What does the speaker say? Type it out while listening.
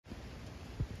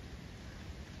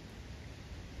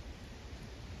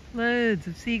Loads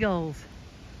of seagulls.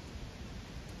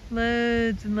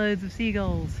 Loads and loads of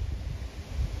seagulls.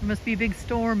 There must be a big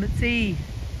storm at sea.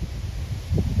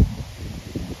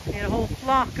 We had a whole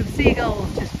flock of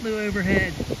seagulls just flew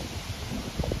overhead.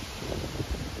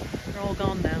 They're all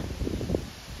gone now.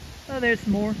 Oh, there's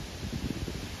some more.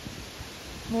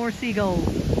 More seagulls.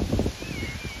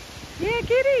 Yeah,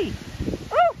 kitty!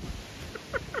 Oh!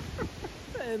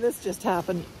 This just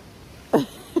happened.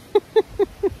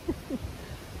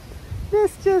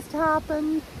 This just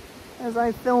happened. As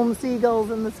I film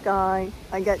seagulls in the sky,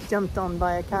 I get jumped on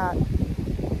by a cat.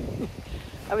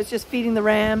 I was just feeding the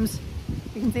rams.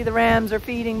 You can see the rams are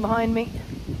feeding behind me.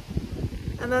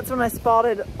 And that's when I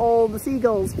spotted all the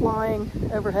seagulls flying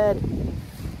overhead.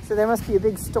 So there must be a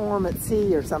big storm at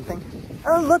sea or something.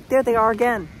 Oh, look, there they are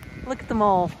again. Look at them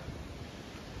all.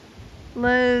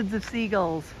 Loads of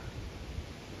seagulls.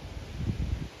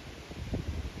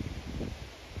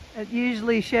 It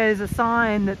usually shows a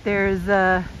sign that there's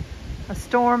a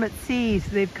storm at sea, so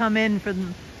they've come in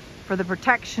for the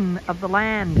protection of the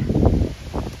land.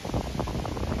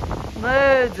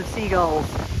 Loads of seagulls.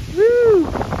 Woo!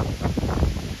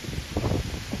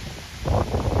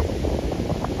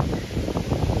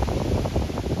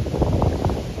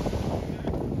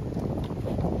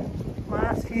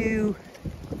 Last few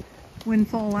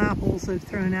windfall apples I've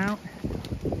thrown out,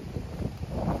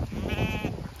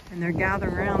 and they're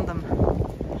gathering around them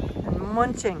and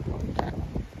munching.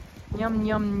 Yum,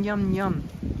 yum, yum, yum.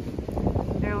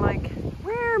 They're like,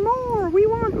 where more? We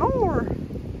want more.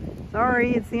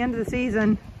 Sorry, it's the end of the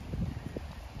season.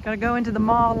 Gotta go into the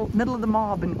middle of the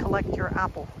mob and collect your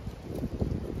apple.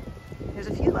 There's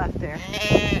a few left there.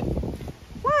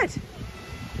 What?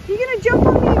 You gonna jump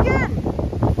on me again?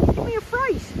 Give me a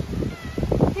fright.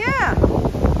 Yeah.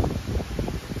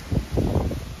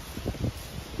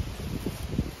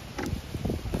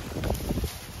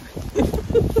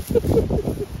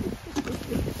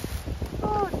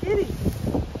 Oh, kitty.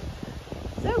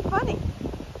 So funny.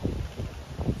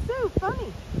 So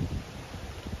funny.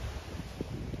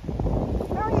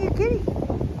 How are you, kitty?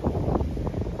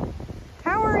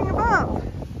 Towering above.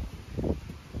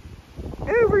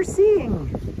 Overseeing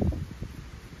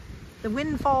the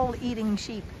windfall eating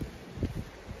sheep.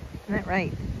 Isn't that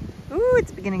right? Ooh,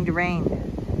 it's beginning to rain.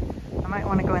 I might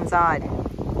want to go inside.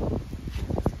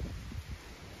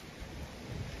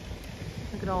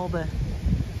 Look at all the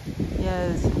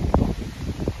yos.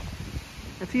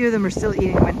 A few of them are still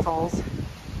eating windfalls.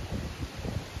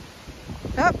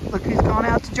 Oh, look who's gone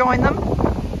out to join them.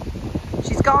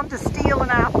 She's gone to steal an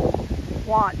apple.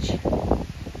 Watch.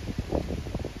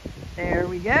 There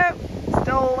we go.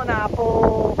 Stole an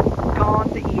apple. Gone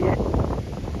to eat it.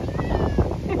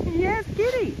 Yes,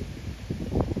 kitty.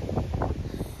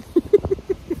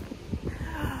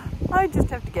 I just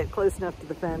have to get close enough to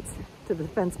the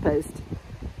fence post,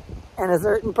 and a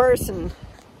certain person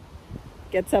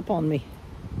gets up on me.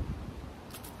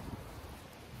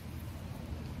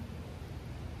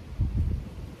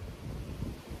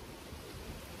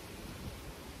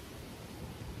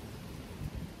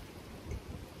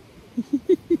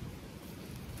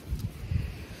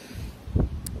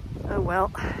 Oh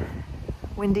well,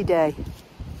 windy day.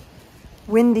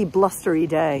 Windy, blustery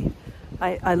day.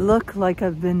 I look like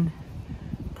I've been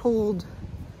pulled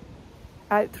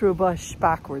out through a bush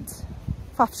backwards.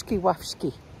 Fafsky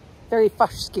wafsky. Very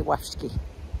fafsky wafsky.